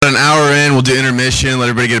hour in, we'll do intermission, let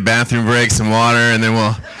everybody get a bathroom break, some water, and then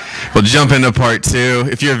we'll jump into part 2.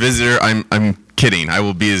 If you're a visitor, I'm kidding. I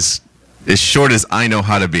will be as short as I know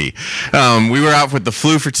how to be. We were out with the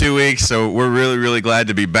flu for 2 weeks, so we're really, really glad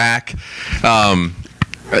to be back.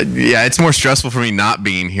 Yeah, it's more stressful for me not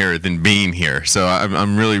being here than being here. So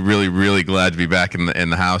I'm really, really, really glad to be back in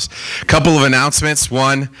the house. A couple of announcements.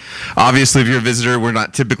 One, obviously, if you're a visitor, we're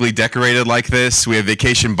not typically decorated like this. We have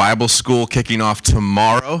Vacation Bible School kicking off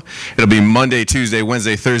tomorrow. It'll be Monday, Tuesday,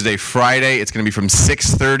 Wednesday, Thursday, Friday. It's going to be from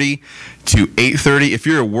 6:30 to 8:30. If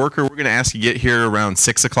you're a worker, we're going to ask you to get here around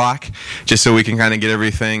 6 o'clock, just so we can kind of get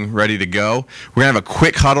everything ready to go. We're going to have a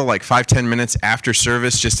quick huddle, like 5-10 minutes after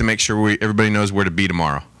service, just to make sure everybody knows where to be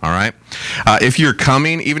tomorrow. All right. If you're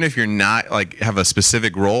coming, even if you're not have a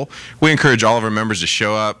specific role, we encourage all of our members to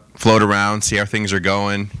show up, float around, see how things are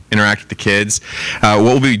going, interact with the kids. What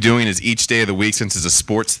we'll be doing is each day of the week, since it's a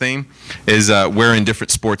sports theme, is wearing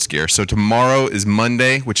different sports gear. So tomorrow is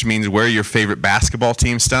Monday, which means wear your favorite basketball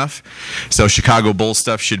team stuff. So Chicago Bulls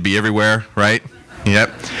stuff should be everywhere, right?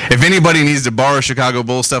 Yep. If anybody needs to borrow Chicago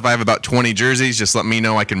Bulls stuff, I have about 20 jerseys. Just let me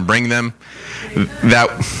know. I can bring them.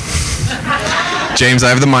 James, I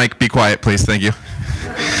have the mic. Be quiet, please. Thank you.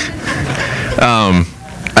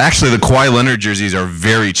 Actually, the Kawhi Leonard jerseys are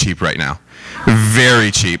very cheap right now.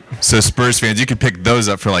 Very cheap. So Spurs fans, you could pick those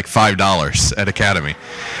up for like $5 at Academy.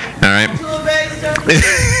 All right?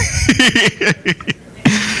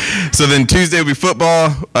 So then Tuesday will be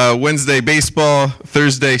football, Wednesday baseball,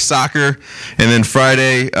 Thursday soccer, and then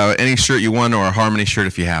Friday any shirt you want or a Harmony shirt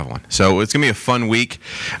if you have one. So it's going to be a fun week.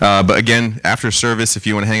 But again, after service, if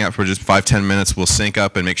you want to hang out for just 5-10 minutes, we'll sync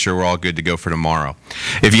up and make sure we're all good to go for tomorrow.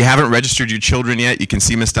 If you haven't registered your children yet, you can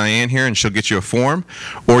see Miss Diane here and she'll get you a form.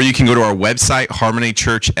 Or you can go to our website,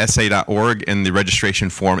 harmonychurchsa.org, and the registration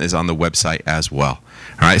form is on the website as well.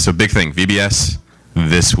 All right, so big thing, VBS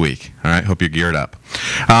this week. All right, hope you're geared up.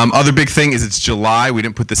 Other big thing is it's July. We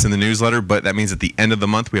didn't put this in the newsletter, but that means at the end of the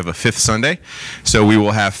month we have a 5th Sunday. So we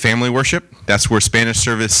will have family worship. That's where Spanish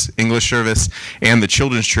service, English service, and the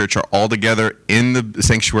children's church are all together in the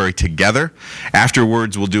sanctuary together.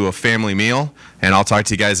 Afterwards, we'll do a family meal, and I'll talk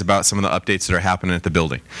to you guys about some of the updates that are happening at the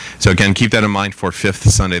building. So again, keep that in mind for 5th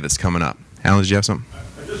Sunday that's coming up. Alan, did you have something?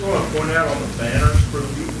 I just want to point out on the banners for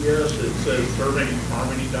VBS, it says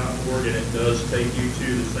servinginharmony.org, and it does take you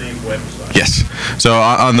to the same website. Yes. So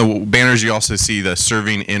on the banners, you also see the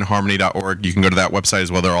servinginharmony.org. You can go to that website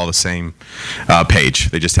as well. They're all the same page.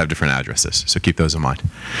 They just have different addresses. So keep those in mind.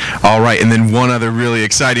 All right. And then one other really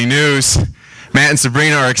exciting news. Matt and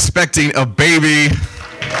Sabrina are expecting a baby.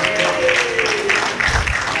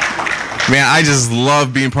 Man, I just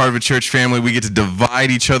love being part of a church family. We get to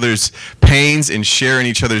divide each other's pains and share in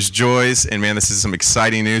each other's joys. And man, this is some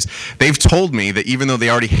exciting news. They've told me that even though they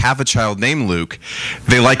already have a child named Luke,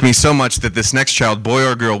 they like me so much that this next child, boy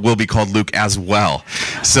or girl, will be called Luke as well.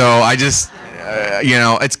 So I just,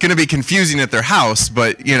 it's going to be confusing at their house,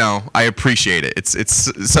 but, I appreciate it.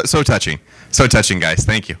 It's so touching. So touching, guys.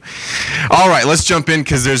 Thank you. All right, let's jump in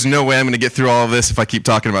because there's no way I'm going to get through all of this if I keep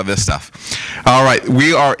talking about this stuff. All right,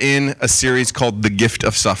 we are in a series called The Gift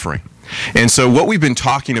of Suffering. And so what we've been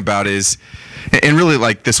talking about is, and really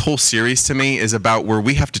like this whole series to me is about where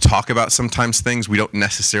we have to talk about sometimes things we don't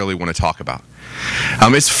necessarily want to talk about.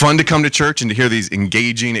 It's fun to come to church and to hear these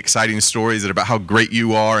engaging, exciting stories about how great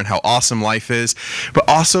you are and how awesome life is. But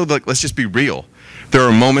also, let's just be real. There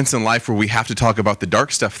are moments in life where we have to talk about the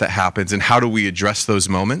dark stuff that happens and how do we address those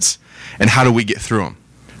moments and how do we get through them,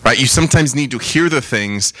 right? You sometimes need to hear the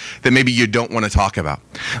things that maybe you don't want to talk about.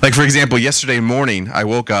 Like, for example, yesterday morning, I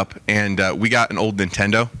woke up and we got an old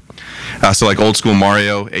Nintendo. So like old school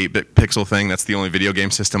Mario 8-bit pixel thing. That's the only video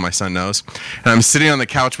game system my son knows. And I'm sitting on the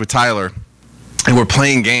couch with Tyler and we're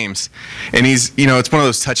playing games. And he's, it's one of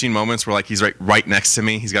those touching moments where like he's right next to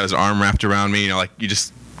me. He's got his arm wrapped around me,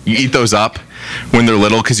 you eat those up when they're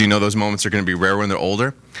little because those moments are going to be rare when they're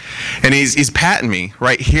older. And he's patting me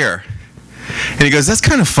right here. And he goes, "That's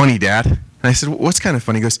kind of funny, Dad." And I said, "What's kind of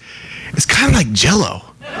funny?" He goes, "It's kind of like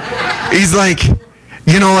Jell-O." He's like,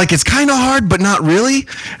 it's kind of hard, but not really.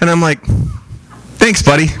 And I'm like, "Thanks,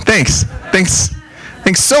 buddy. Thanks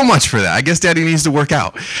so much for that. I guess Daddy needs to work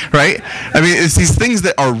out," right? I mean, it's these things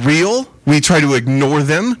that are real. We try to ignore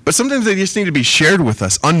them, but sometimes they just need to be shared with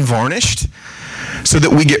us, unvarnished, so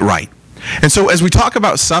that we get right. And so as we talk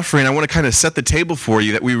about suffering, I want to kind of set the table for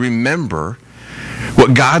you that we remember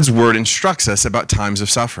what God's word instructs us about times of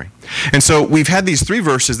suffering. And so we've had these 3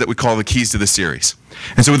 verses that we call the keys to the series.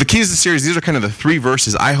 And so with the keys to the series, these are kind of the 3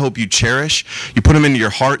 verses I hope you cherish. You put them into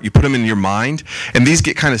your heart, you put them in your mind, and these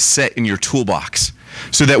get kind of set in your toolbox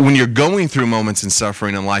so that when you're going through moments in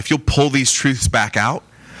suffering in life, you'll pull these truths back out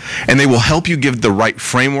and they will help you give the right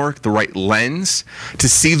framework, the right lens to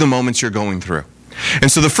see the moments you're going through.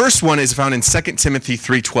 And so the first one is found in 2 Timothy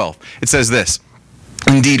 3:12. It says this,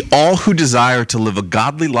 "Indeed, all who desire to live a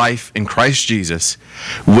godly life in Christ Jesus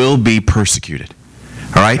will be persecuted."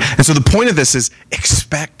 All right? And so the point of this is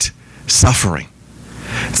expect suffering.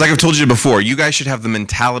 It's like I've told you before, you guys should have the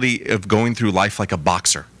mentality of going through life like a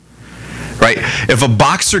boxer. Right? If a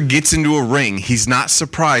boxer gets into a ring, he's not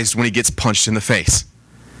surprised when he gets punched in the face.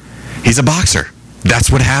 He's a boxer. That's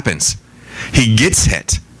what happens. He gets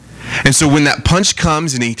hit. And so when that punch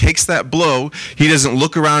comes and he takes that blow, he doesn't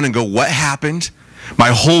look around and go, "What happened? My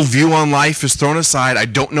whole view on life is thrown aside. I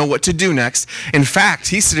don't know what to do next." In fact,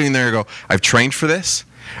 he's sitting there and go, "I've trained for this.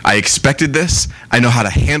 I expected this. I know how to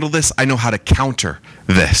handle this. I know how to counter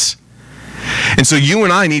this." And so you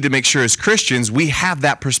and I need to make sure as Christians we have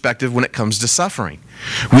that perspective when it comes to suffering.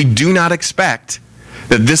 We do not expect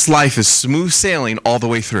that this life is smooth sailing all the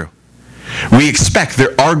way through. We expect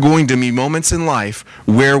there are going to be moments in life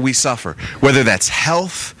where we suffer, whether that's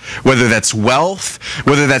health, whether that's wealth,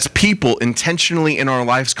 whether that's people intentionally in our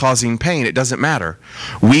lives causing pain. It doesn't matter.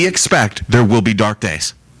 We expect there will be dark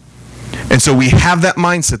days. And so we have that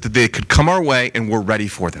mindset that they could come our way and we're ready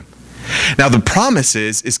for them. Now the promise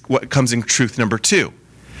is what comes in truth number 2.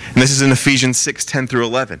 And this is in Ephesians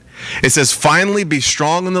 6:10-11. It says, "Finally be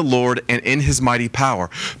strong in the Lord and in his mighty power.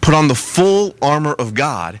 Put on the full armor of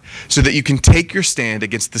God so that you can take your stand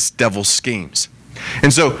against this devil's schemes."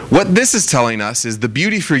 And so what this is telling us is the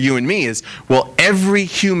beauty for you and me is, well, every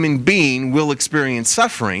human being will experience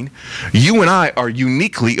suffering. You and I are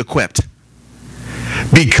uniquely equipped.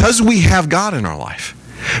 Because we have God in our life,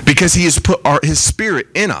 because he has put his spirit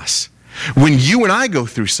in us, when you and I go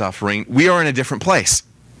through suffering, we are in a different place.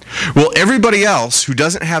 Well, everybody else who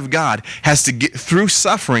doesn't have God has to get through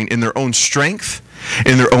suffering in their own strength,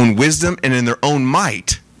 in their own wisdom, and in their own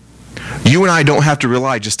might. You and I don't have to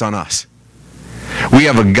rely just on us. We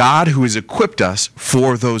have a God who has equipped us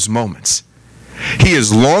for those moments. He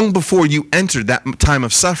has, long before you entered that time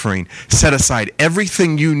of suffering, set aside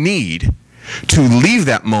everything you need to leave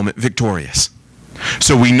that moment victorious.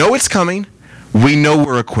 So we know it's coming. We know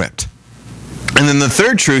we're equipped. And then the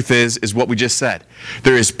third truth is what we just said.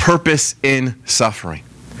 There is purpose in suffering.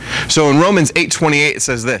 So in Romans 8:28 it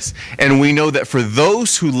says this, "And we know that for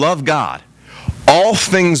those who love God, all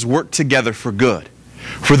things work together for good,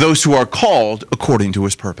 for those who are called according to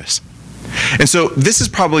his purpose." And so this is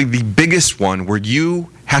probably the biggest one where you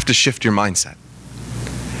have to shift your mindset.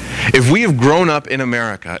 If we have grown up in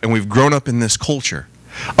America and we've grown up in this culture,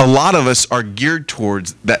 a lot of us are geared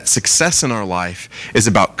towards that success in our life is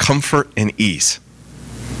about comfort and ease.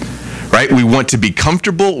 Right? We want to be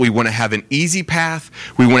comfortable. We want to have an easy path.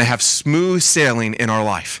 We want to have smooth sailing in our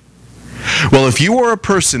life. Well, if you are a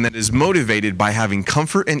person that is motivated by having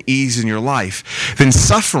comfort and ease in your life, then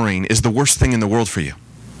suffering is the worst thing in the world for you.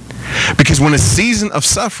 Because when a season of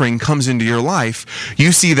suffering comes into your life,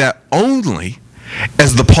 you see that only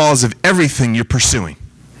as the pause of everything you're pursuing.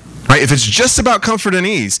 Right? If it's just about comfort and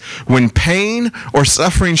ease, when pain or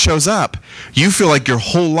suffering shows up, you feel like your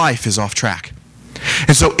whole life is off track.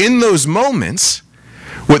 And so in those moments,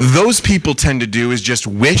 what those people tend to do is just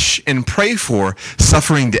wish and pray for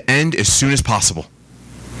suffering to end as soon as possible.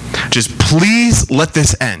 Just please let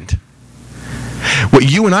this end. What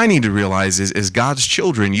you and I need to realize is, as God's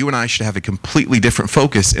children, you and I should have a completely different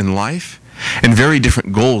focus in life and very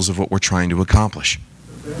different goals of what we're trying to accomplish.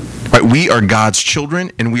 Right? We are God's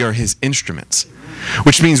children and we are his instruments,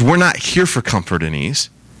 which means we're not here for comfort and ease.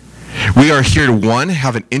 We are here to, one,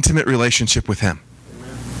 have an intimate relationship with him.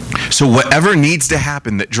 So whatever needs to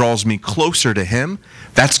happen that draws me closer to him,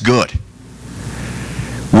 that's good.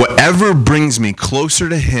 Whatever brings me closer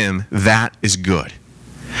to him, that is good.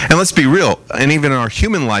 And let's be real, and even in our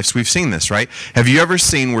human lives, we've seen this, right? Have you ever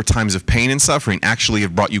seen where times of pain and suffering actually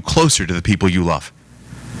have brought you closer to the people you love?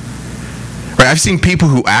 Right? I've seen people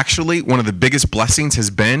who actually, one of the biggest blessings has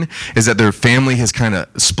been is that their family has kind of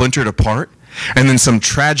splintered apart, and then some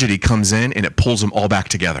tragedy comes in and it pulls them all back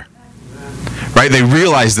together. Right? They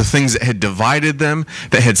realize the things that had divided them,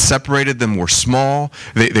 that had separated them were small,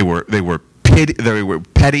 they were petty,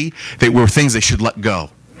 they were things they should let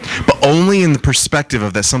go. But only in the perspective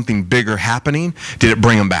of that something bigger happening did it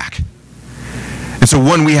bring them back. And so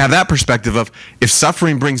when we have that perspective of, if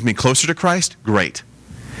suffering brings me closer to Christ, great.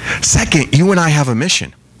 Second, you and I have a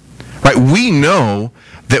mission. Right? We know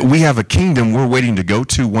that we have a kingdom we're waiting to go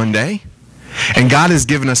to one day. And God has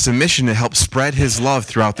given us a mission to help spread his love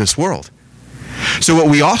throughout this world. So what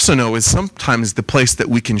we also know is sometimes the place that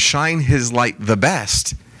we can shine his light the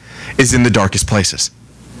best is in the darkest places.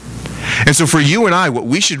 And so for you and I, what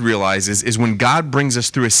we should realize is when God brings us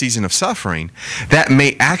through a season of suffering, that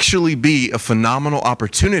may actually be a phenomenal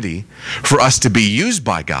opportunity for us to be used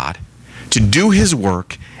by God to do his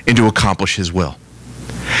work and to accomplish his will.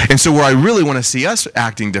 And so where I really want to see us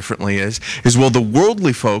acting differently is well, the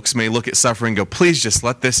worldly folks may look at suffering and go, please just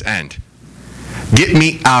let this end. Get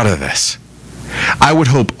me out of this. I would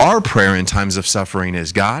hope our prayer in times of suffering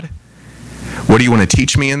is, God, what do you want to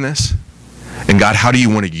teach me in this? And God, how do you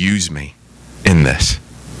want to use me in this?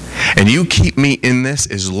 And you keep me in this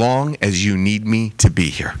as long as you need me to be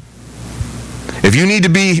here. If you need to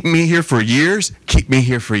be me here for years, keep me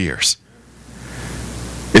here for years.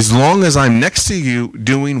 As long as I'm next to you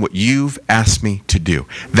doing what you've asked me to do.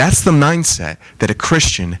 That's the mindset that a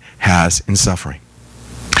Christian has in suffering.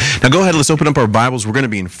 Now go ahead, let's open up our Bibles. We're going to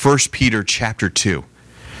be in 1 Peter chapter 2.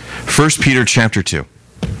 1 Peter chapter 2.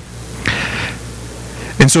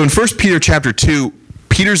 And so in 1 Peter chapter 2,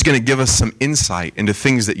 Peter's going to give us some insight into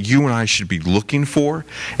things that you and I should be looking for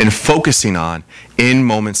and focusing on in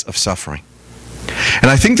moments of suffering. And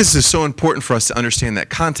I think this is so important for us to understand that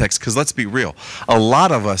context, because let's be real. A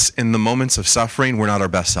lot of us in the moments of suffering, we're not our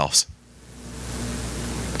best selves.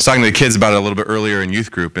 I was talking to the kids about it a little bit earlier in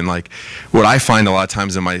youth group, and like what I find a lot of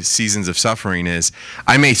times in my seasons of suffering is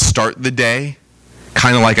I may start the day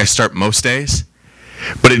kind of like I start most days,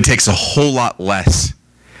 but it takes a whole lot less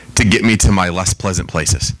to get me to my less pleasant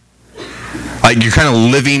places. Like you're kind of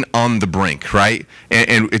living on the brink, right?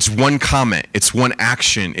 And it's one comment, it's one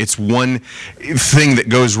action, it's one thing that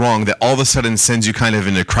goes wrong that all of a sudden sends you kind of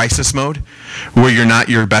into crisis mode where you're not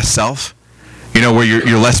your best self. You know, where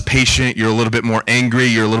you're less patient, you're a little bit more angry,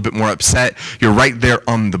 you're a little bit more upset. You're right there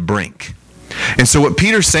on the brink. And so what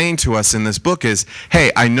Peter's saying to us in this book is,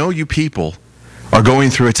 hey, I know you people are going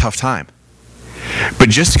through a tough time. But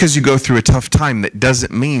just because you go through a tough time, that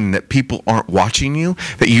doesn't mean that people aren't watching you,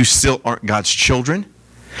 that you still aren't God's children,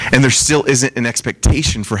 and there still isn't an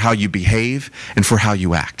expectation for how you behave and for how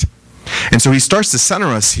you act. And so he starts to center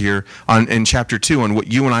us here in chapter 2 on what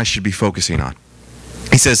you and I should be focusing on.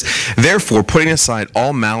 He says, therefore, putting aside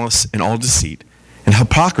all malice and all deceit, and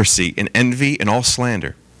hypocrisy and envy and all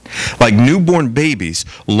slander, like newborn babies,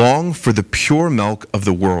 long for the pure milk of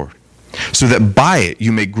the word, so that by it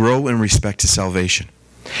you may grow in respect to salvation,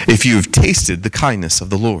 if you have tasted the kindness of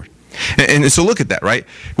the Lord. And so look at that, right?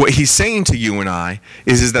 What he's saying to you and I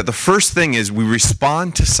is that the first thing is we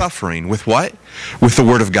respond to suffering with what? With the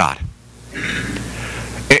Word of God.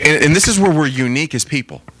 And this is where we're unique as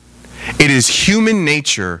people. It is human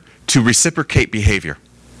nature to reciprocate behavior.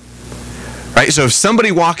 Right? So if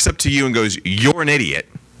somebody walks up to you and goes, you're an idiot,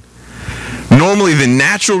 normally the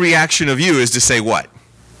natural reaction of you is to say what?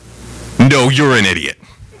 No, you're an idiot.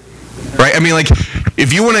 Right? I mean, like,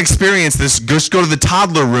 if you want to experience this, just go to the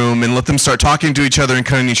toddler room and let them start talking to each other and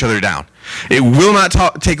cutting each other down. It will not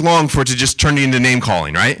take long for it to just turn you into name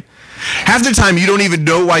calling, right? Half the time, you don't even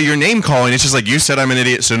know why you're name calling. It's just like, you said I'm an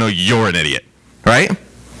idiot, so no, you're an idiot. Right?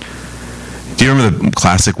 Do you remember the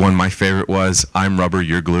classic one? My favorite was, I'm rubber,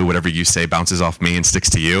 you're glue. Whatever you say bounces off me and sticks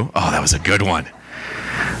to you. Oh, that was a good one.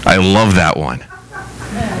 I love that one.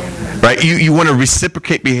 Right? You want to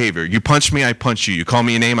reciprocate behavior. You punch me, I punch you. You call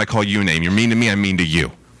me a name, I call you a name. You're mean to me, I'm mean to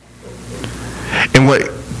you. And what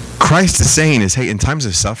Christ is saying is, hey, in times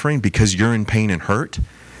of suffering, because you're in pain and hurt,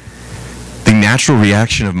 the natural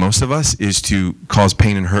reaction of most of us is to cause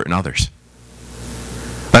pain and hurt in others.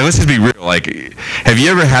 Like, let's just be real. Like, have you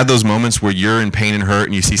ever had those moments where you're in pain and hurt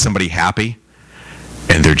and you see somebody happy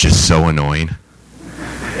and they're just so annoying?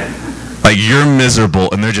 Like, you're miserable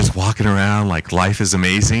and they're just walking around like life is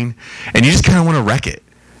amazing and you just kind of want to wreck it.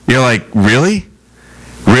 You're like, really?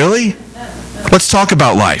 Really? Let's talk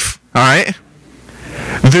about life, all right?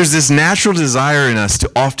 There's this natural desire in us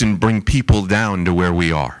to often bring people down to where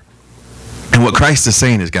we are. And what Christ is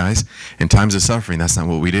saying is, guys, in times of suffering, that's not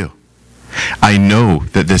what we do. I know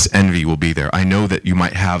that this envy will be there. I know that you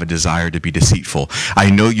might have a desire to be deceitful. I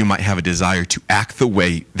know you might have a desire to act the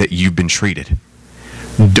way that you've been treated.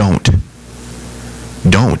 Don't.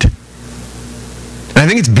 And I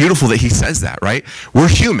think it's beautiful that he says that, right? We're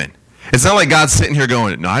human. It's not like God's sitting here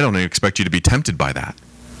going, no, I don't expect you to be tempted by that.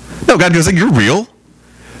 No, God goes, like, you're real.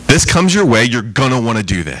 This comes your way. You're going to want to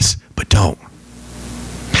do this, but don't.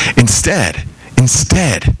 Instead,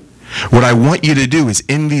 what I want you to do is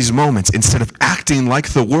in these moments, instead of acting like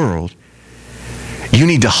the world, you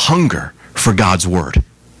need to hunger for God's word.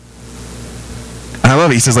 And I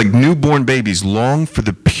love it. He says, like newborn babies, long for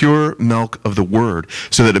the pure milk of the word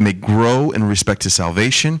so that it may grow in respect to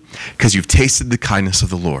salvation because you've tasted the kindness of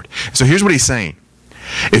the Lord. So here's what he's saying.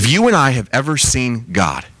 If you and I have ever seen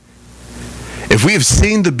God, If we have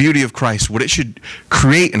seen the beauty of Christ, what it should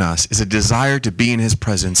create in us is a desire to be in his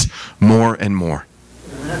presence more and more.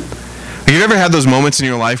 Have you ever had those moments in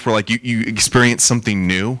your life where like you experience something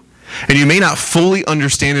new and you may not fully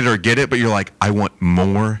understand it or get it, but you're like, I want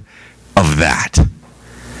more of that.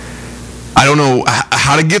 I don't know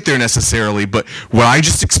how to get there necessarily, but what I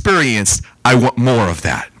just experienced, I want more of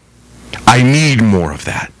that. I need more of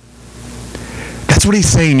that. That's what he's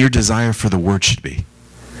saying your desire for the word should be.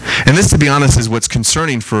 And this, to be honest, is what's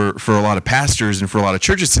concerning for a lot of pastors and for a lot of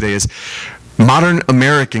churches today is modern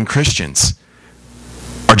American Christians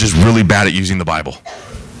are just really bad at using the Bible.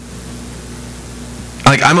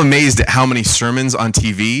 Like, I'm amazed at how many sermons on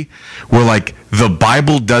TV where, like, the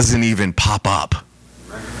Bible doesn't even pop up.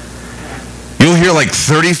 You'll hear, like,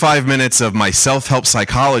 35 minutes of my self-help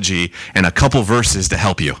psychology and a couple verses to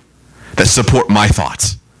help you that support my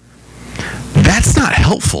thoughts. That's not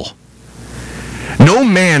helpful. No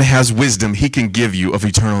man has wisdom he can give you of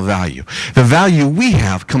eternal value. The value we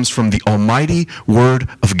have comes from the almighty Word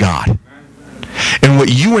of God. And what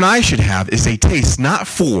you and I should have is a taste not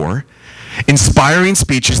for inspiring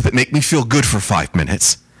speeches that make me feel good for 5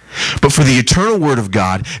 minutes, but for the eternal Word of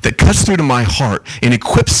God that cuts through to my heart and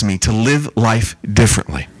equips me to live life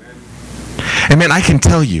differently. And man, I can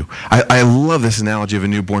tell you, I love this analogy of a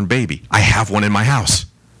newborn baby. I have one in my house.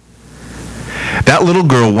 That little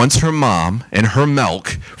girl wants her mom and her milk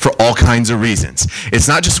for all kinds of reasons. It's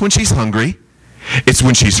not just when she's hungry. It's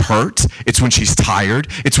when she's hurt. It's when she's tired.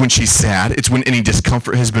 It's when she's sad. It's when any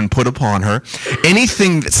discomfort has been put upon her.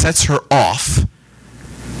 Anything that sets her off,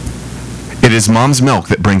 it is mom's milk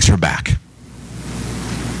that brings her back.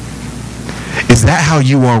 Is that how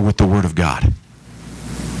you are with the Word of God?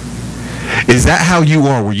 Is that how you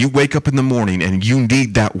are where you wake up in the morning and you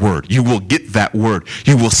need that word? You will get that word.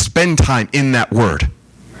 You will spend time in that word.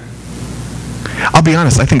 I'll be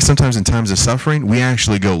honest, I think sometimes in times of suffering, we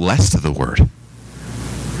actually go less to the word.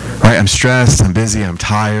 Right? I'm stressed, I'm busy, I'm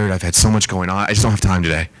tired, I've had so much going on. I just don't have time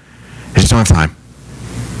today. I just don't have time.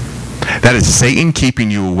 That is Satan keeping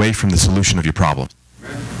you away from the solution of your problems.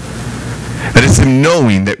 That is him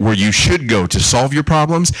knowing that where you should go to solve your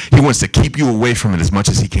problems, he wants to keep you away from it as much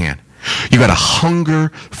as he can. You got to hunger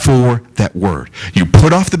for that word. You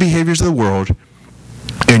put off the behaviors of the world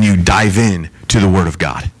and you dive in to the Word of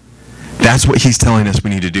God. That's what he's telling us we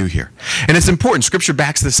need to do here. And it's important. Scripture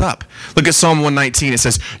backs this up. Look at Psalm 119. It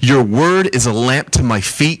says, your word is a lamp to my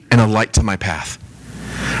feet and a light to my path.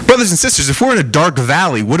 Brothers and sisters, if we're in a dark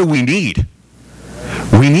valley, what do we need?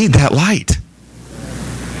 We need that light.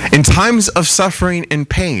 In times of suffering and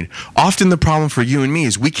pain, often the problem for you and me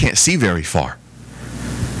is we can't see very far.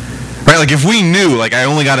 Right? Like if we knew, like I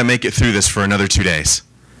only got to make it through this for another 2 days.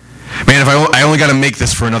 Man, if I only got to make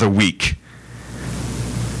this for another week.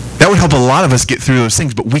 That would help a lot of us get through those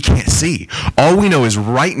things, but we can't see. All we know is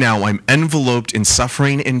right now I'm enveloped in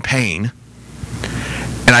suffering and pain,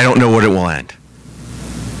 and I don't know what it will end.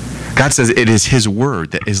 God says it is his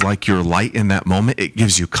word that is like your light in that moment. It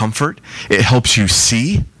gives you comfort. It helps you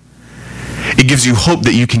see. It gives you hope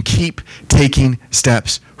that you can keep taking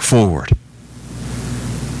steps forward.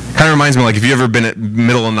 Kind of reminds me, like, if you've ever been at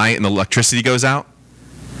middle of the night and the electricity goes out,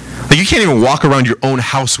 like you can't even walk around your own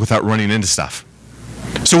house without running into stuff.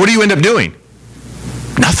 So what do you end up doing?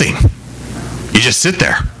 Nothing. You just sit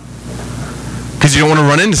there because you don't want to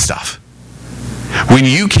run into stuff. When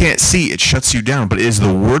you can't see, it shuts you down, but it is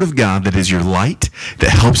the Word of God that is your light that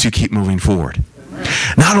helps you keep moving forward.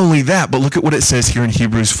 Not only that, but look at what it says here in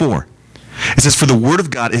Hebrews 4. It says, for the Word of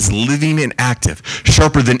God is living and active,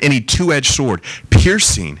 sharper than any two-edged sword,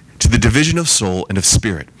 piercing to the division of soul and of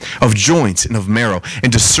spirit, of joints and of marrow,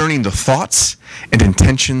 and discerning the thoughts and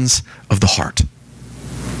intentions of the heart.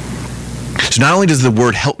 So not only does the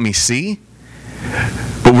Word help me see,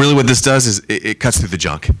 but really what this does is it cuts through the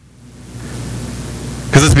junk.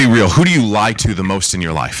 Because let's be real, who do you lie to the most in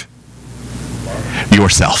your life?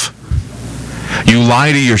 Yourself. You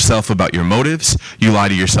lie to yourself about your motives. You lie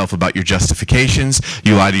to yourself about your justifications.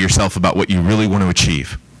 You lie to yourself about what you really want to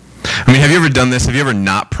achieve. I mean, have you ever done this? Have you ever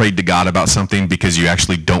not prayed to God about something because you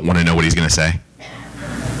actually don't want to know what he's going to say?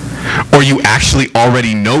 Or you actually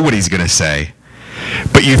already know what he's going to say,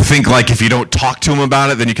 but you think like if you don't talk to him about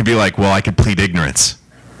it, then you can be like, well, I could plead ignorance.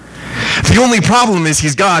 The only problem is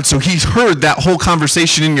he's God, so he's heard that whole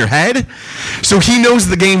conversation in your head, so he knows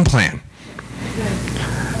the game plan.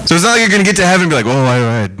 So it's not like you're going to get to heaven and be like, oh,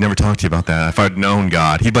 I'd never talked to you about that. If I'd known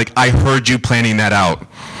God. He'd be like, I heard you planning that out.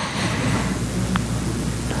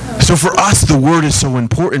 So for us, the Word is so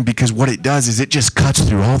important because what it does is it just cuts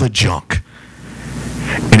through all the junk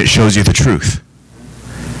and it shows you the truth.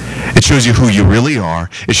 It shows you who you really are.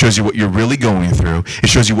 It shows you what you're really going through. It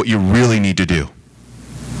shows you what you really need to do.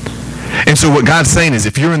 And so what God's saying is,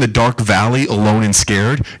 if you're in the dark valley alone and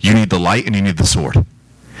scared, you need the light and you need the sword.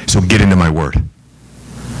 So get into my word.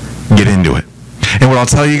 Get into it. And what I'll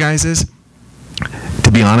tell you guys is,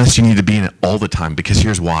 to be honest, you need to be in it all the time, because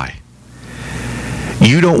here's why.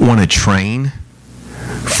 You don't want to train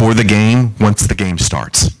for the game once the game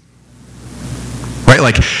starts. Right?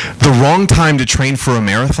 Like, the wrong time to train for a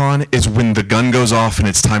marathon is when the gun goes off and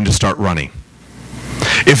it's time to start running.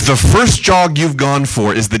 If the first jog you've gone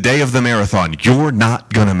for is the day of the marathon, you're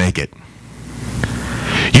not going to make it.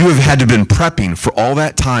 You have had to been prepping for all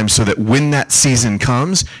that time so that when that season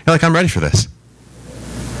comes, you're like, I'm ready for this.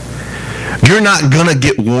 You're not going to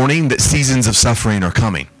get warning that seasons of suffering are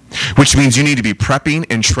coming, which means you need to be prepping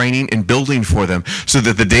and training and building for them so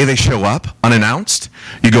that the day they show up unannounced,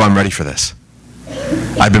 you go, I'm ready for this.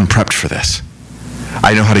 I've been prepped for this.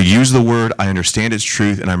 I know how to use the word, I understand its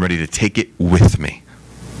truth, and I'm ready to take it with me.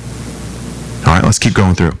 All right, let's keep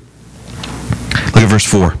going through. Look at verse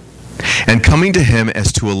 4. And coming to him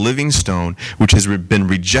as to a living stone, which has been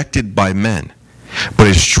rejected by men, but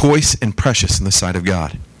is choice and precious in the sight of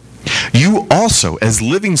God. You also, as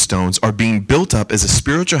living stones, are being built up as a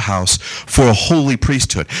spiritual house for a holy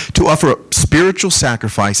priesthood, to offer spiritual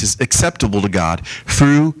sacrifices acceptable to God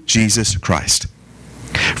through Jesus Christ.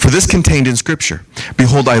 For this contained in Scripture,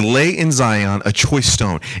 behold, I lay in Zion a choice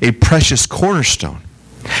stone, a precious cornerstone,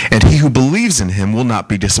 and he who believes in him will not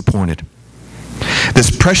be disappointed.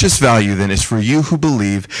 This precious value then is for you who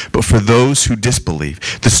believe, but for those who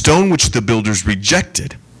disbelieve. The stone which the builders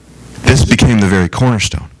rejected, this became the very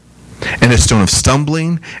cornerstone, and a stone of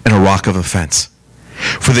stumbling and a rock of offense.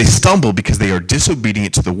 For they stumble because they are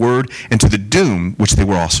disobedient to the word and to the doom which they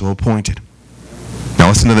were also appointed. Now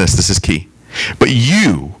listen to this, this is key. But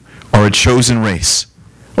you are a chosen race,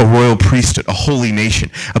 a royal priesthood, a holy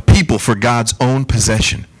nation, a people for God's own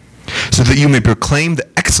possession, so that you may proclaim the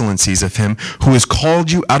excellencies of him who has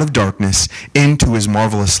called you out of darkness into his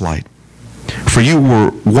marvelous light. For you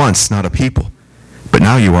were once not a people, but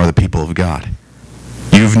now you are the people of God.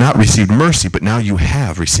 You have not received mercy, but now you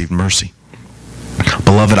have received mercy.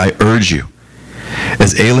 Beloved, I urge you,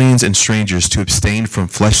 as aliens and strangers, to abstain from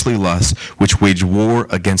fleshly lusts which wage war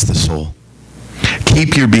against the soul.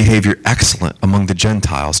 Keep your behavior excellent among the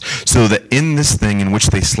Gentiles, so that in this thing in which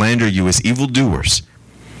they slander you as evildoers,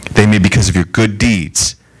 they may, because of your good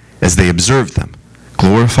deeds, as they observe them,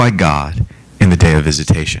 glorify God in the day of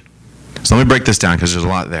visitation. So let me break this down, because there's a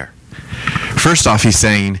lot there. First off, he's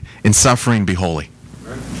saying, in suffering, be holy.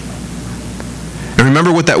 And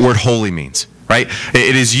remember what that word holy means, right?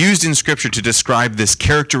 It is used in Scripture to describe this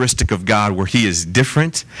characteristic of God where he is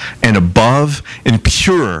different and above and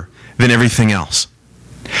purer than everything else.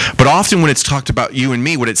 But often when it's talked about you and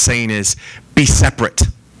me, what it's saying is, be separate,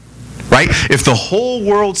 right? If the whole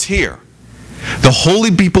world's here, the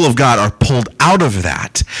holy people of God are pulled out of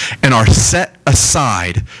that and are set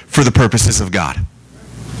aside for the purposes of God.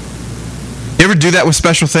 You ever do that with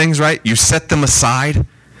special things, right? You set them aside,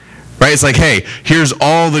 right? It's like, hey, here's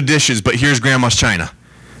all the dishes, but here's grandma's china,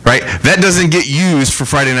 right? That doesn't get used for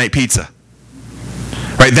Friday night pizza,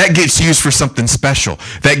 right? That gets used for something special.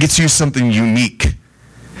 That gets used something unique.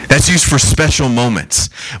 That's used for special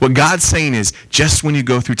moments. What God's saying is, just when you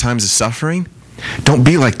go through times of suffering, don't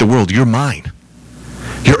be like the world. You're mine.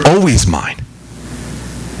 You're always mine.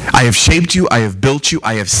 I have shaped you. I have built you.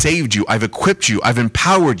 I have saved you. I've equipped you. I've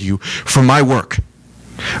empowered you for my work.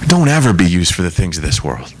 Don't ever be used for the things of this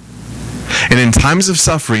world. And in times of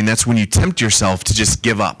suffering, that's when you tempt yourself to just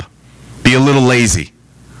give up. Be a little lazy.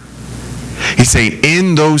 He's saying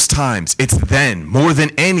in those times, it's then, more than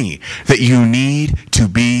any, that you need to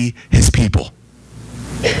be his people.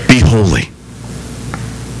 Be holy.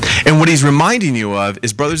 And what he's reminding you of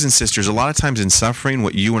is, brothers and sisters, a lot of times in suffering,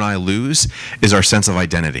 what you and I lose is our sense of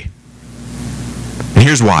identity. And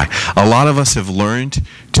here's why. A lot of us have learned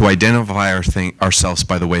to identify ourselves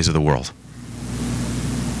by the ways of the world.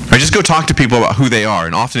 Or just go talk to people about who they are.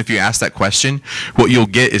 And often if you ask that question, what you'll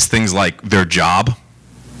get is things like their job,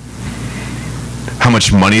 how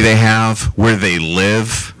much money they have, where they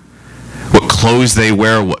live, what clothes they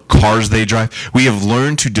wear, what cars they drive. We have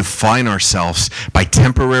learned to define ourselves by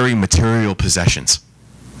temporary material possessions.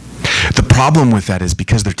 The problem with that is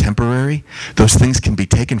because they're temporary, those things can be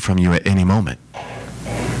taken from you at any moment.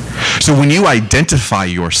 So when you identify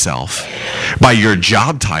yourself by your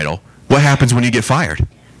job title, what happens when you get fired?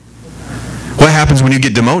 What happens when you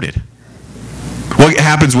get demoted? What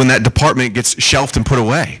happens when that department gets shelved and put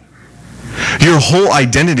away? Your whole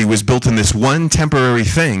identity was built in this one temporary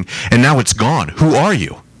thing, and now it's gone. Who are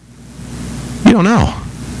you? You don't know.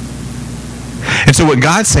 And so what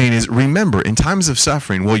God's saying is, remember, in times of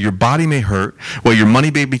suffering, while your body may hurt, while your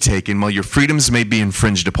money may be taken, while your freedoms may be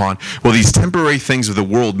infringed upon, while these temporary things of the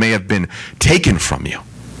world may have been taken from you,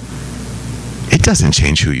 it doesn't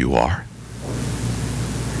change who you are.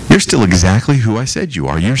 You're still exactly who I said you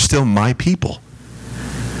are. You're still my people.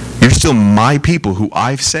 You're still my people who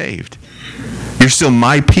I've saved. You're still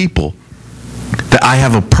my people that I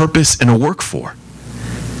have a purpose and a work for.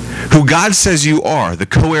 Who God says you are, the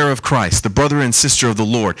co-heir of Christ, the brother and sister of the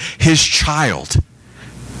Lord, his child,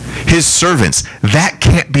 his servants, that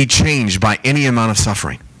can't be changed by any amount of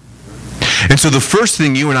suffering. And so the first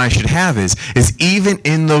thing you and I should have is even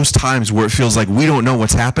in those times where it feels like we don't know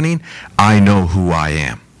what's happening, I know who I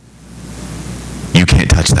am. You can't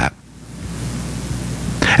touch that.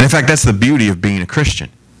 And in fact, that's the beauty of being a Christian,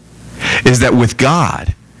 is that with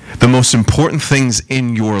God, the most important things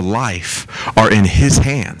in your life are in his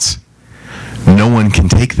hands. No one can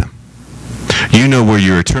take them. You know where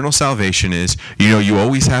your eternal salvation is. You know you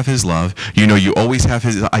always have his love. You know you always have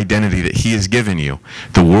his identity that he has given you.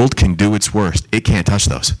 The world can do its worst. It can't touch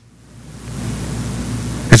those.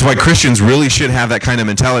 It's why Christians really should have that kind of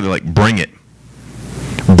mentality, like, bring it.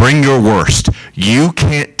 Bring your worst. You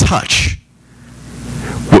can't touch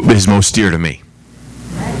what is most dear to me.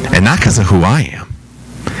 And not because of who I am.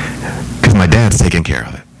 Because my dad's taking care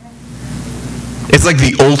of it. It's like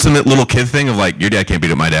the ultimate little kid thing of like, your dad can't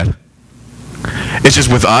beat up my dad. It's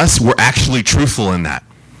just with us, we're actually truthful in that.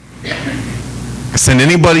 Send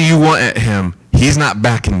anybody you want at him, he's not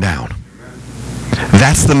backing down.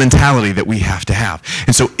 That's the mentality that we have to have.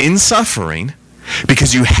 And so in suffering,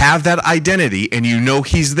 because you have that identity and you know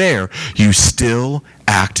he's there, you still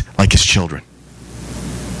act like his children.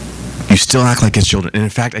 You still act like his children. And in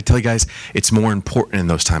fact, I tell you guys, it's more important in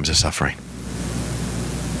those times of suffering.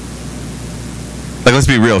 Like, let's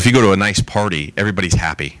be real. If you go to a nice party, everybody's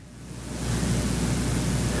happy.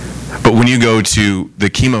 But when you go to the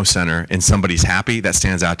chemo center and somebody's happy, that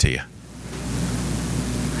stands out to you.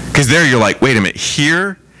 Because there you're like, wait a minute,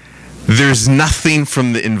 here, there's nothing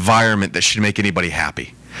from the environment that should make anybody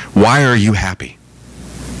happy. Why are you happy?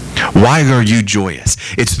 Why are you joyous?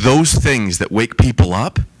 It's those things that wake people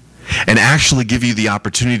up and actually give you the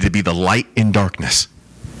opportunity to be the light in darkness.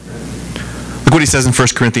 Look what he says in 1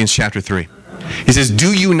 Corinthians chapter 3. He says,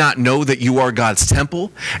 do you not know that you are God's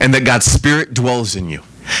temple and that God's Spirit dwells in you?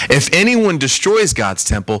 If anyone destroys God's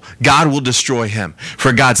temple, God will destroy him.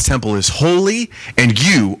 For God's temple is holy, and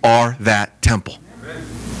you are that temple.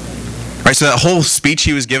 All right, so that whole speech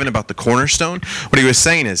he was given about the cornerstone, what he was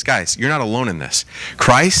saying is, guys, you're not alone in this.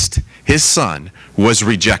 Christ, his son, was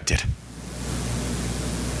rejected.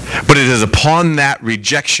 But it is upon that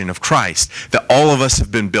rejection of Christ that all of us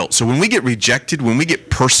have been built. So when we get rejected, when we get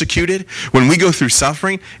persecuted, when we go through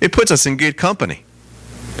suffering, it puts us in good company.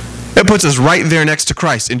 It puts us right there next to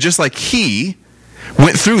Christ. And just like he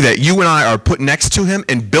went through that, you and I are put next to him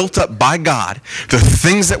and built up by God, the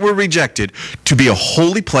things that were rejected, to be a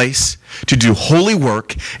holy place, to do holy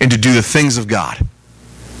work, and to do the things of God.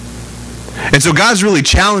 And so God's really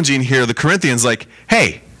challenging here the Corinthians, like,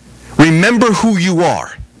 hey, remember who you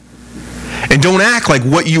are. And don't act like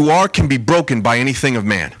what you are can be broken by anything of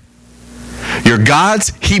man. You're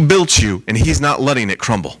God's, he built you, and he's not letting it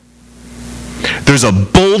crumble. There's a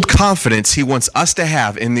bold confidence he wants us to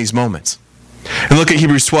have in these moments. And look at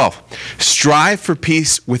Hebrews 12. Strive for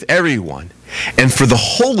peace with everyone and for the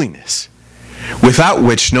holiness without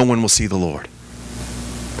which no one will see the Lord.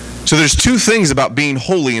 So there's two things about being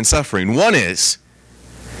holy and suffering. One is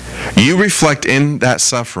you reflect in that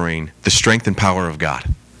suffering the strength and power of God.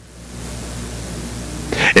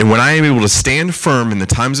 And when I am able to stand firm in the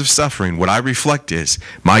times of suffering, what I reflect is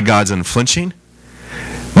my God's unflinching.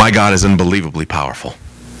 My God is unbelievably powerful.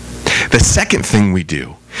 The second thing we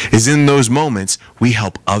do is in those moments, we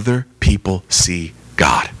help other people see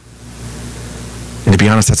God. And to be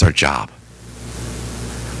honest, that's our job.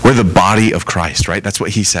 We're the body of Christ, right? That's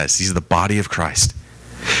what he says. He's the body of Christ.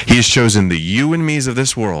 He has chosen the you and me's of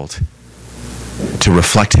this world to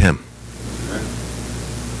reflect him.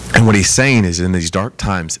 And what he's saying is in these dark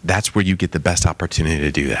times, that's where you get the best opportunity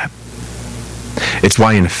to do that. It's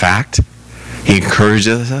why, in fact, he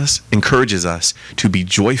encourages us to be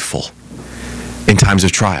joyful in times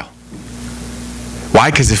of trial.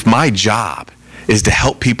 Why? Because if my job is to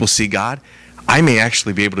help people see God, I may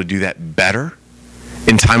actually be able to do that better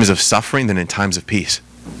in times of suffering than in times of peace.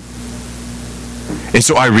 And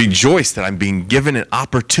so I rejoice that I'm being given an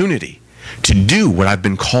opportunity to do what I've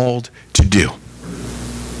been called to do.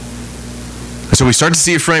 So we start to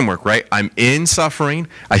see a framework, right? I'm in suffering,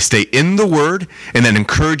 I stay in the Word, and that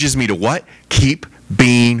encourages me to what? Keep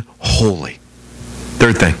being holy.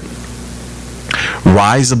 Third thing,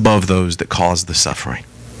 Rise above those that cause the suffering.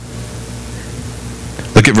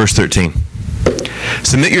 Look at verse 13.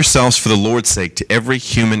 Submit yourselves for the Lord's sake to every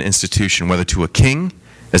human institution, whether to a king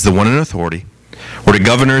as the one in authority, or to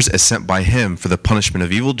governors as sent by him for the punishment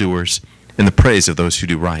of evildoers and the praise of those who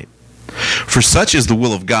do right. For such is the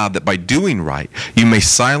will of God, that by doing right you may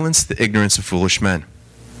silence the ignorance of foolish men.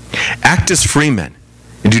 Act as free men,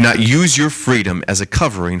 and do not use your freedom as a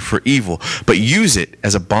covering for evil, but use it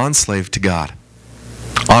as a bondslave to God.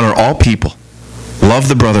 Honor all people. Love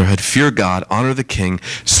the brotherhood. Fear God. Honor the king.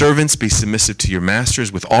 Servants, be submissive to your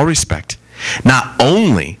masters with all respect. Not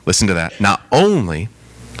only, listen to that, not only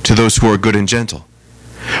to those who are good and gentle,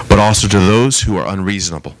 but also to those who are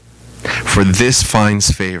unreasonable. For this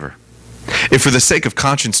finds favor. If for the sake of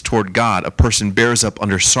conscience toward God a person bears up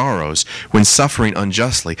under sorrows when suffering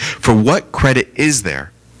unjustly, for what credit is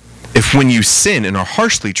there if when you sin and are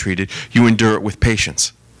harshly treated, you endure it with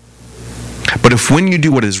patience? But if when you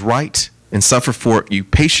do what is right and suffer for it, you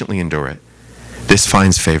patiently endure it, this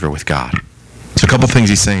finds favor with God. So a couple things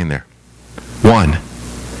he's saying there. One,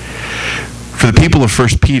 for the people of 1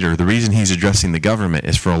 Peter, the reason he's addressing the government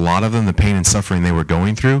is for a lot of them, the pain and suffering they were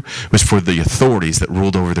going through was for the authorities that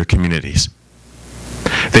ruled over their communities.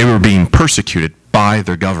 They were being persecuted by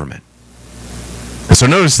their government. And so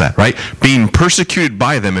notice that, right? Being persecuted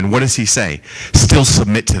by them, and what does he say? Still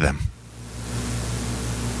submit to them.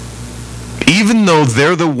 Even though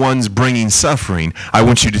they're the ones bringing suffering, I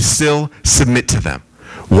want you to still submit to them.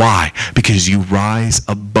 Why? Because you rise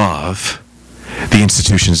above the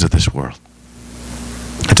institutions of this world.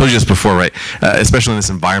 I told you this before, right? Especially in this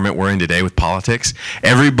environment we're in today with politics,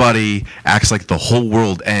 everybody acts like the whole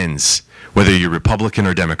world ends, whether you're Republican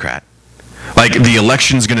or Democrat. Like the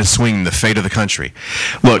election's going to swing the fate of the country.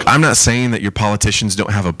 Look, I'm not saying that your politicians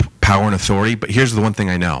don't have a power and authority, but here's the one thing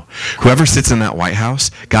I know. Whoever sits in that White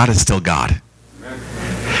House, God is still God.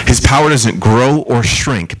 His power doesn't grow or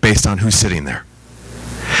shrink based on who's sitting there.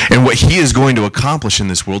 And what he is going to accomplish in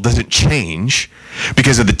this world doesn't change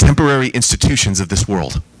because of the temporary institutions of this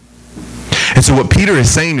world. And so what Peter is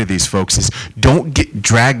saying to these folks is, don't get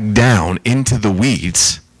dragged down into the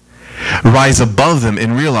weeds. Rise above them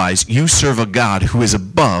and realize you serve a God who is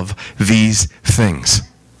above these things.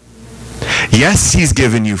 Yes, he's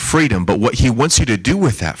given you freedom, but what he wants you to do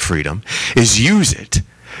with that freedom is use it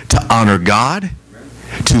to honor God,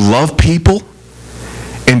 to love people,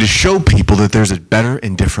 and to show people that there's a better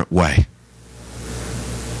and different way.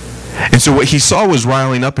 And so what he saw was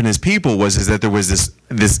riling up in his people is that there was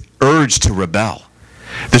this urge to rebel,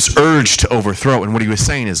 this urge to overthrow. And what he was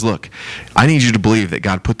saying is, look, I need you to believe that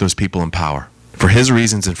God put those people in power for his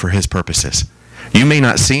reasons and for his purposes. You may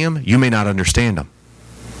not see them, you may not understand them,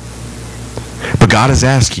 but God is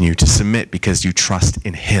asking you to submit because you trust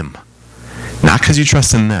in him. Not because you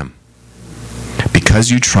trust in them,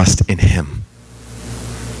 because you trust in him.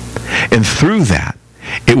 And through that,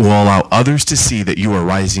 it will allow others to see that you are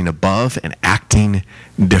rising above and acting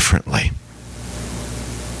differently.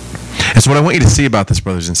 And so what I want you to see about this,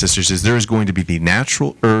 brothers and sisters, is there is going to be the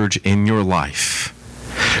natural urge in your life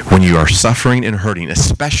when you are suffering and hurting,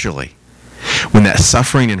 especially when that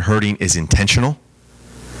suffering and hurting is intentional.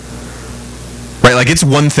 Right? Like it's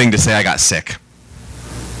one thing to say I got sick.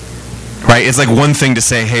 Right? It's like one thing to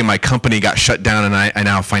say, hey, my company got shut down and I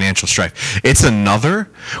now have financial strife. It's another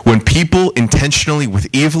when people intentionally, with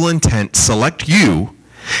evil intent, select you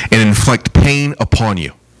and inflict pain upon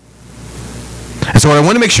you. And so what I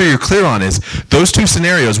want to make sure you're clear on is those two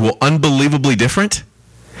scenarios, while unbelievably different,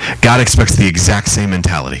 God expects the exact same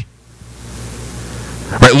mentality.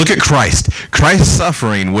 Right? Look at Christ. Christ's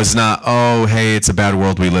suffering was not, oh, hey, it's a bad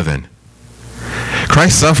world we live in.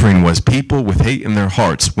 Christ's suffering was people with hate in their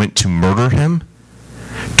hearts went to murder him,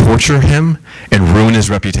 torture him, and ruin his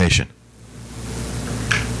reputation.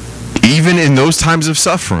 Even in those times of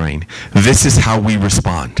suffering, this is how we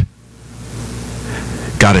respond.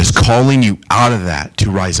 God is calling you out of that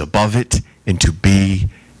to rise above it and to be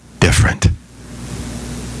different.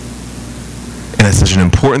 And it's such an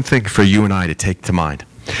important thing for you and I to take to mind,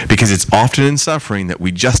 because it's often in suffering that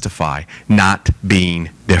we justify not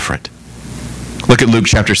being different. Look at Luke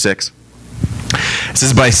chapter 6. It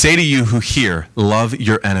says, but I say to you who hear, love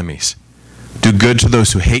your enemies. Do good to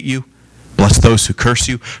those who hate you. Bless those who curse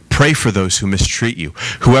you. Pray for those who mistreat you.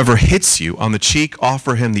 Whoever hits you on the cheek,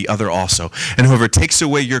 offer him the other also. And whoever takes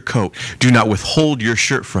away your coat, do not withhold your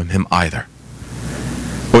shirt from him either.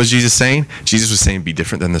 What was Jesus saying? Jesus was saying, be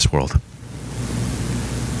different than this world.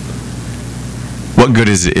 What good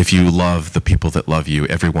is it if you love the people that love you?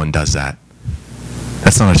 Everyone does that.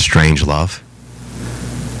 That's not a strange love.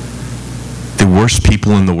 The worst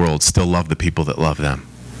people in the world still love the people that love them.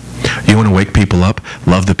 You want to wake people up?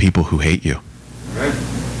 Love the people who hate you. Right.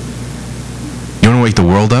 You want to wake the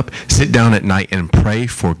world up? Sit down at night and pray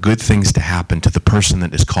for good things to happen to the person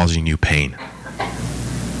that is causing you pain.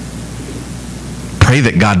 Pray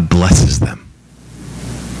that God blesses them,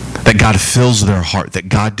 that God fills their heart, that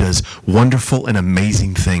God does wonderful and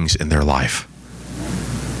amazing things in their life.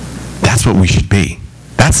 That's what we should be.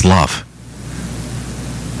 That's love.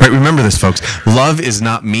 Right? Remember this, folks. Love is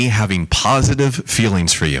not me having positive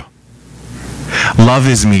feelings for you. Love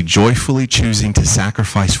is me joyfully choosing to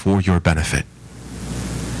sacrifice for your benefit.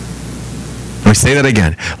 Let me say that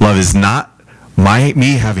again. Love is not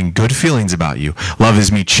me having good feelings about you. Love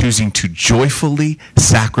is me choosing to joyfully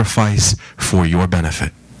sacrifice for your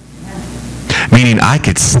benefit. Meaning I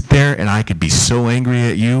could sit there and I could be so angry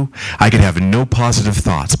at you, I could have no positive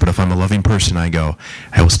thoughts, but if I'm a loving person, I go,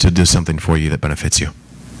 I will still do something for you that benefits you.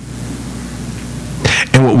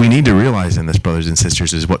 And what we need to realize in this, brothers and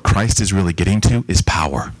sisters, is what Christ is really getting to is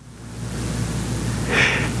power.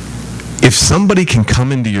 If somebody can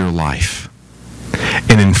come into your life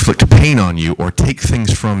and inflict pain on you or take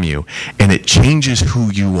things from you, and it changes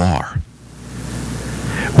who you are,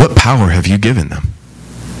 what power have you given them?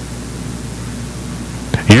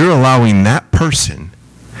 You're allowing that person,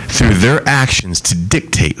 through their actions, to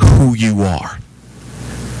dictate who you are.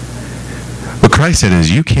 What Christ said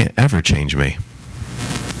is, you can't ever change me.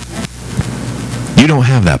 You don't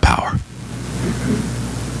have that power.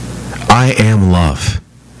 I am love.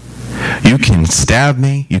 You can stab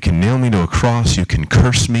me, you can nail me to a cross, you can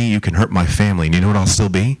curse me, you can hurt my family, and you know what I'll still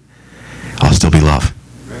be? I'll still be love.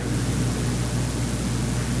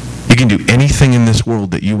 You can do anything in this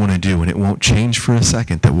world that you want to do, and it won't change for a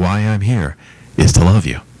second that why I'm here is to love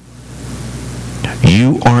you.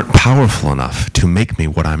 You aren't powerful enough to make me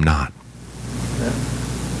what I'm not.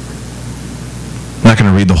 I'm not going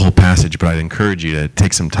to read the whole passage, but I'd encourage you to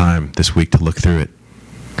take some time this week to look through it.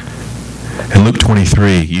 In Luke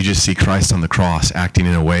 23, you just see Christ on the cross acting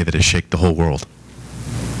in a way that has shaken the whole world.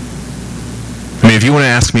 I mean, if you want to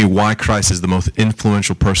ask me why Christ is the most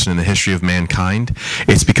influential person in the history of mankind,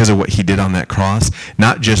 it's because of what he did on that cross,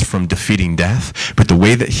 not just from defeating death, but the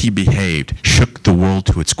way that he behaved shook the world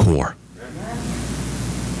to its core.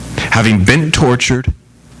 Having been tortured,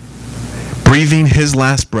 breathing his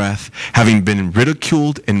last breath, having been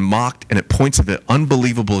ridiculed and mocked, and at points of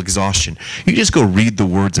unbelievable exhaustion, you just go read the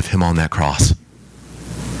words of him on that cross.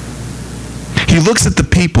 He looks at the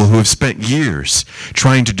people who have spent years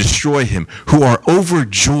trying to destroy him, who are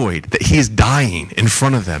overjoyed that he is dying in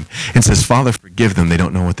front of them, and says, Father, forgive them. They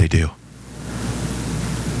don't know what they do.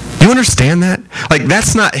 You understand that? Like,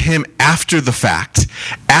 that's not him after the fact,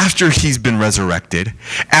 after he's been resurrected,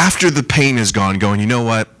 after the pain is gone, going, you know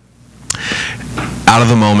what? Out of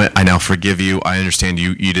the moment, I now forgive you. I understand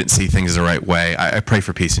you didn't see things the right way. I pray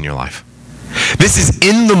for peace in your life. This is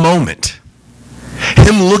in the moment.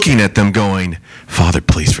 Him looking at them going, Father,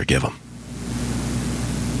 please forgive them.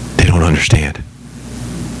 They don't understand.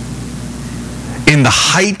 In the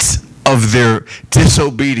height of their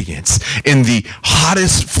disobedience, in the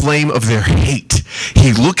hottest flame of their hate,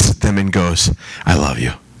 he looks at them and goes, I love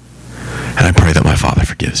you. And I pray that my Father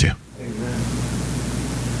forgives you.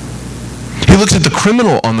 He looks at the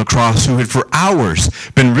criminal on the cross who had for hours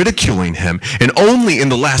been ridiculing him, and only in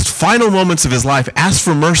the last final moments of his life asked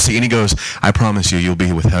for mercy, and he goes, I promise you, you'll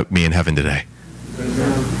be with me in heaven today.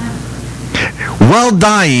 While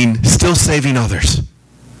dying, still saving others.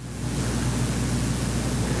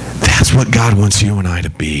 That's what God wants you and I to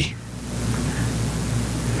be.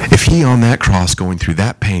 If he on that cross going through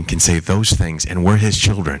that pain can say those things, and we're his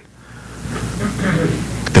children,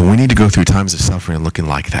 then we need to go through times of suffering looking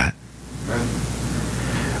like that.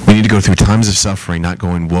 We need to go through times of suffering, not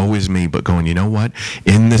going, woe is me, but going, you know what?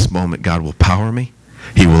 In this moment, God will power me,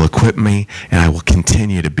 he will equip me, and I will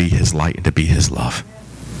continue to be his light and to be his love.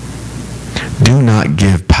 Do not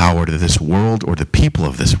give power to this world or the people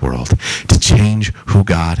of this world to change who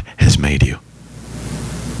God has made you.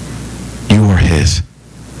 You are his.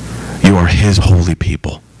 You are his holy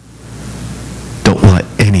people. Don't let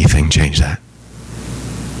anything change that.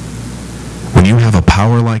 When you have a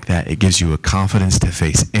power like that, it gives you a confidence to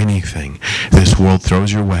face anything this world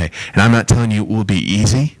throws your way. And I'm not telling you it will be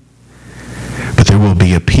easy, but there will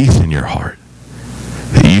be a peace in your heart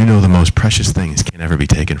that you know the most precious things can never be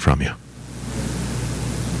taken from you.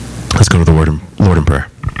 Let's go to the Lord in prayer.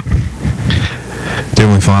 Dear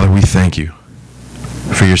Heavenly Father, we thank you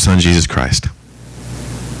for your Son, Jesus Christ,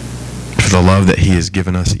 for the love that he has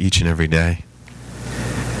given us each and every day,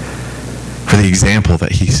 for the example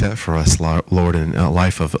that he set for us, Lord, in a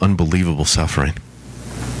life of unbelievable suffering.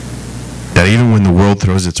 That even when the world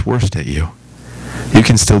throws its worst at you, You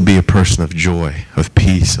can still be a person of joy, of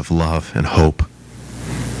peace, of love, and hope.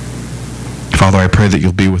 Father, I pray that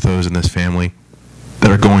you'll be with those in this family that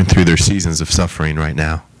are going through their seasons of suffering right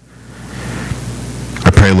now. I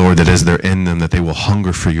pray, Lord, that as they're in them, that they will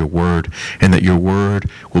hunger for your word, and that your word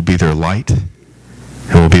will be their light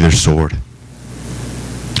and will be their sword.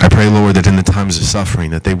 I pray, Lord, that in the times of suffering,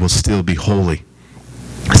 that they will still be holy,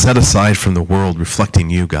 set aside from the world, reflecting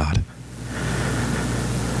you, God.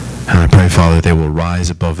 And I pray, Father, they will rise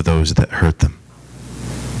above those that hurt them,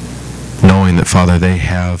 knowing that, Father, they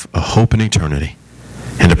have a hope in eternity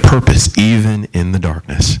and a purpose even in the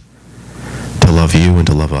darkness to love you and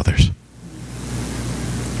to love others.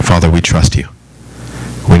 Father, we trust you.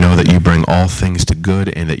 We know that you bring all things to good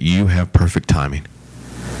and that you have perfect timing.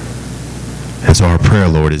 And so our prayer,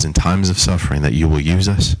 Lord, is in times of suffering that you will use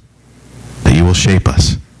us, that you will shape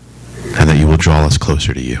us, and that you will draw us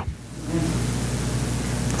closer to you.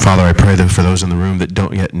 Father, I pray that for those in the room that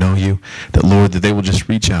don't yet know you, that, Lord, that they will just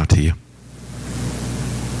reach out to you.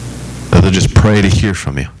 That they'll just pray to hear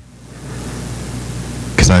from you.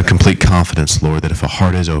 Because I have complete confidence, Lord, that if a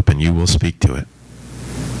heart is open, you will speak to it.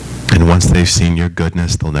 And once they've seen your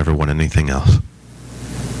goodness, they'll never want anything else.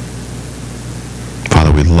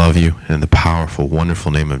 Father, we love you, and in the powerful,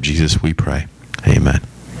 wonderful name of Jesus we pray. Amen.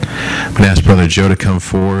 I'm going to ask Brother Joe to come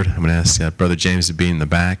forward. I'm going to ask Brother James to be in the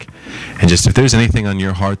back. And just if there's anything on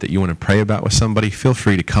your heart that you want to pray about with somebody, feel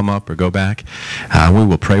free to come up or go back. We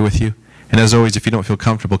will pray with you. And as always, if you don't feel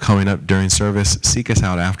comfortable coming up during service, seek us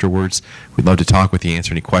out afterwards. We'd love to talk with you,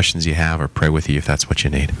 answer any questions you have, or pray with you if that's what you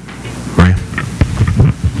need. Maria?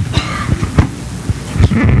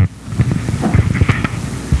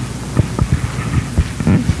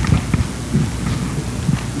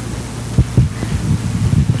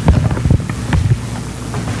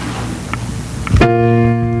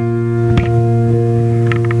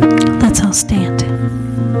 Let's all stand.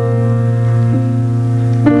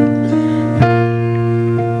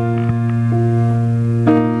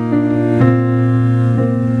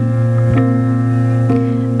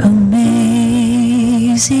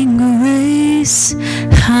 Amazing grace,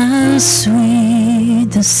 how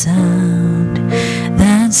sweet the sound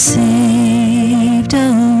that saved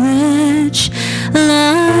a wretch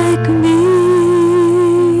like me.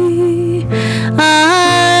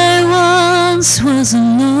 I once was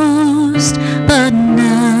lost, but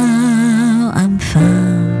now I'm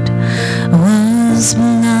found. Was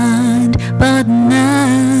blind, but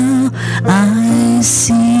now I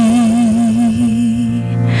see.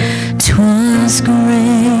 'Twas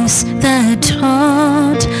grace that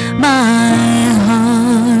taught my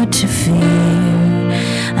heart to fear,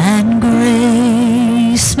 and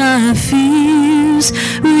grace my fears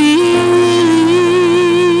relieved.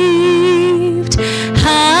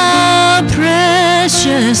 How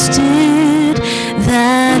precious did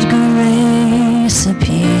that grace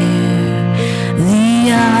appear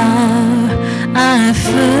the hour I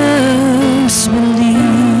first believed.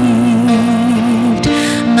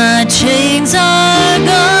 My chains are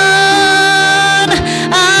gone,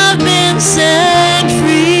 I've been set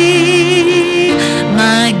free.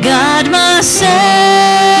 My God, my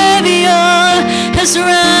Savior has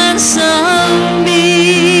ransomed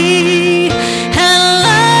me. And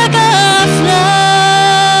like a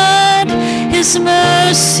flood, His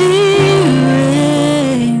mercy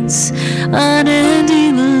reigns,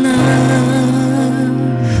 unending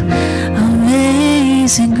love,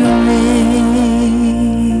 amazing grace.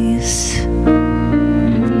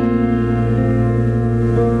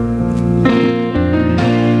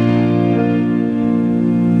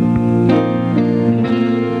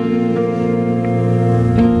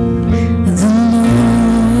 The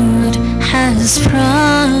Lord has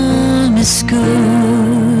promised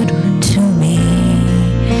good to me.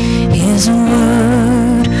 His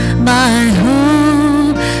word my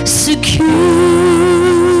hope secures.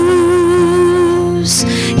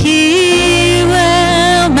 He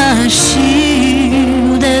will my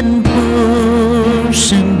shield and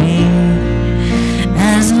portion be,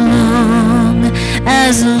 as long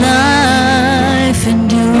as life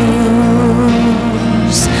endures.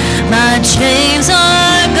 My chains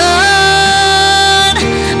are gone,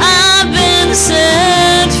 I've been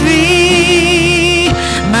set free.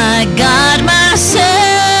 My God, my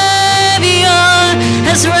Savior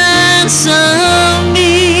has ransomed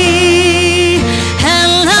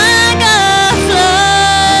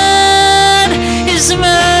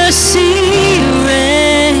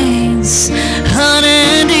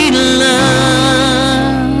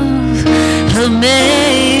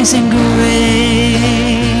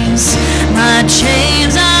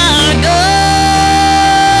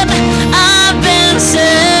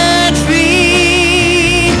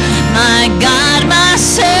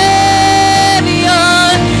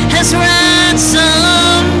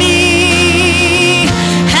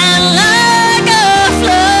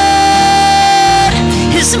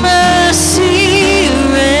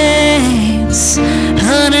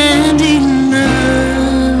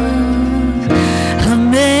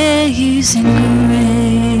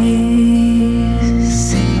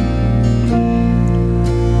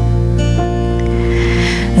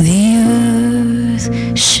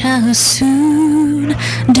shall soon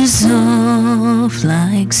dissolve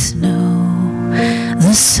like snow.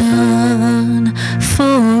 The sun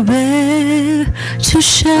forbear to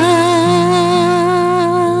shine,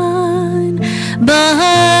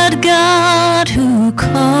 but God who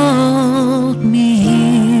called me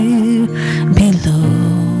here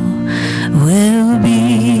below will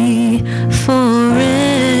be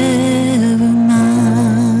forever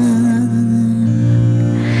mine,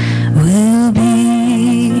 will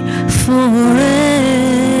be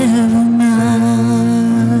forever mine.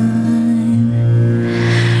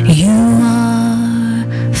 You are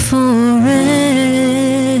forever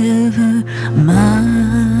mine.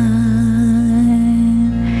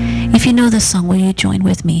 If you know this song, will you join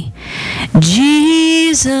with me?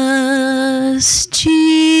 Jesus,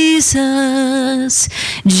 Jesus,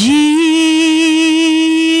 Jesus,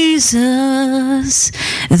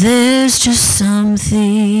 there's just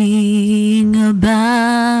something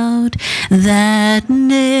about that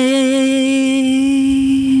name.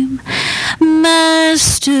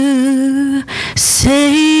 Master,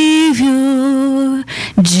 Savior,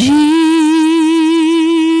 Jesus,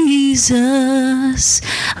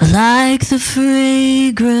 like the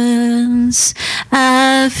fragrance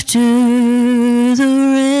after the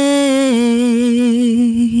rain.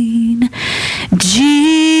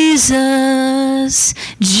 Jesus,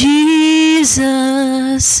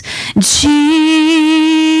 Jesus, Jesus,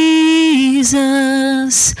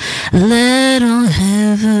 let all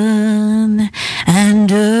heaven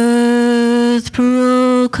and earth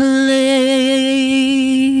proclaim.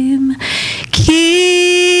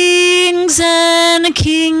 Kings and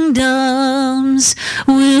kingdoms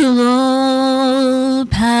will all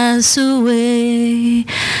pass away,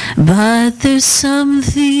 but there's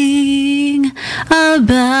something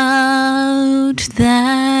about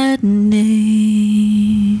that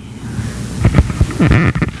name.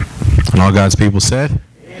 And all God's people said?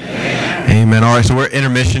 Amen. All right, so we're at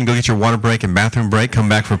intermission. Go get your water break and bathroom break. Come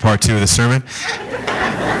back for part 2 of the sermon.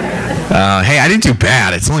 Hey, I didn't do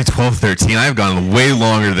bad. It's only 12:13. I've gone way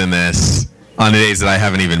longer than this on the days that I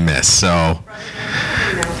haven't even missed. So,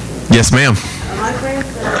 yes, ma'am. My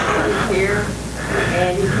grandson is here,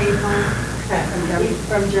 and he came home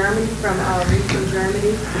from Germany, from Germany to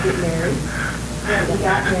get married. And he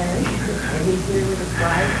got married, and he's here with his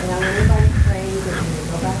wife, and I want everybody to pray that he will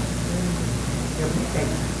go back to school. He'll be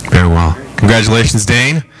safe. Very well. Congratulations,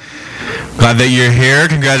 Dane. Glad that you're here.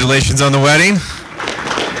 Congratulations on the wedding.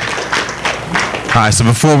 All right, so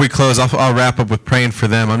before we close, I'll wrap up with praying for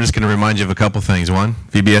them. I'm just going to remind you of a couple things. One,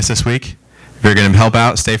 VBS this week. If you're going to help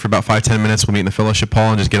out, stay for about 5-10 minutes. We'll meet in the fellowship hall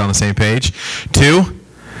and just get on the same page. 2,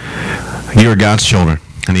 you are God's children,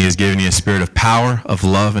 and he has given you a spirit of power, of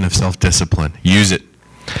love, and of self-discipline. Use it.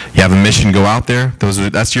 You have a mission, go out there.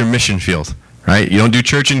 That's your mission field, right? You don't do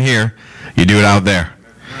church in here. You do it out there.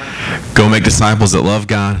 Go make disciples that love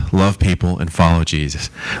God, love people, and follow Jesus.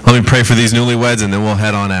 Let me pray for these newlyweds, and then we'll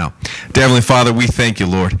head on out. Dear Heavenly Father, we thank you,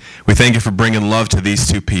 Lord. We thank you for bringing love to these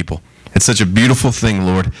two people. It's such a beautiful thing,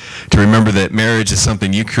 Lord, to remember that marriage is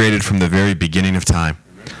something you created from the very beginning of time.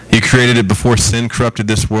 You created it before sin corrupted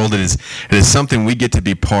this world. It is something we get to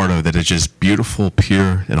be part of that is just beautiful,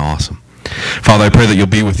 pure, and awesome. Father, I pray that you'll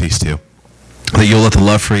be with these two, that you'll let the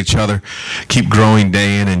love for each other keep growing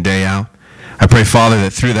day in and day out. I pray, Father,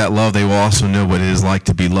 that through that love they will also know what it is like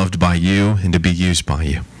to be loved by you and to be used by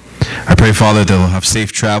you. I pray, Father, that they'll have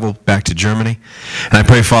safe travel back to Germany. And I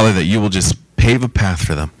pray, Father, that you will just pave a path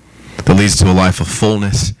for them that leads to a life of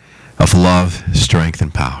fullness, of love, strength,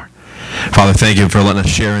 and power. Father, thank you for letting us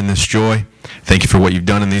share in this joy. Thank you for what you've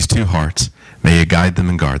done in these two hearts. May you guide them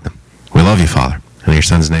and guard them. We love you, Father. In your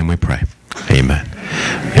Son's name we pray. Amen.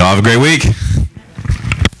 Y'all have a great week.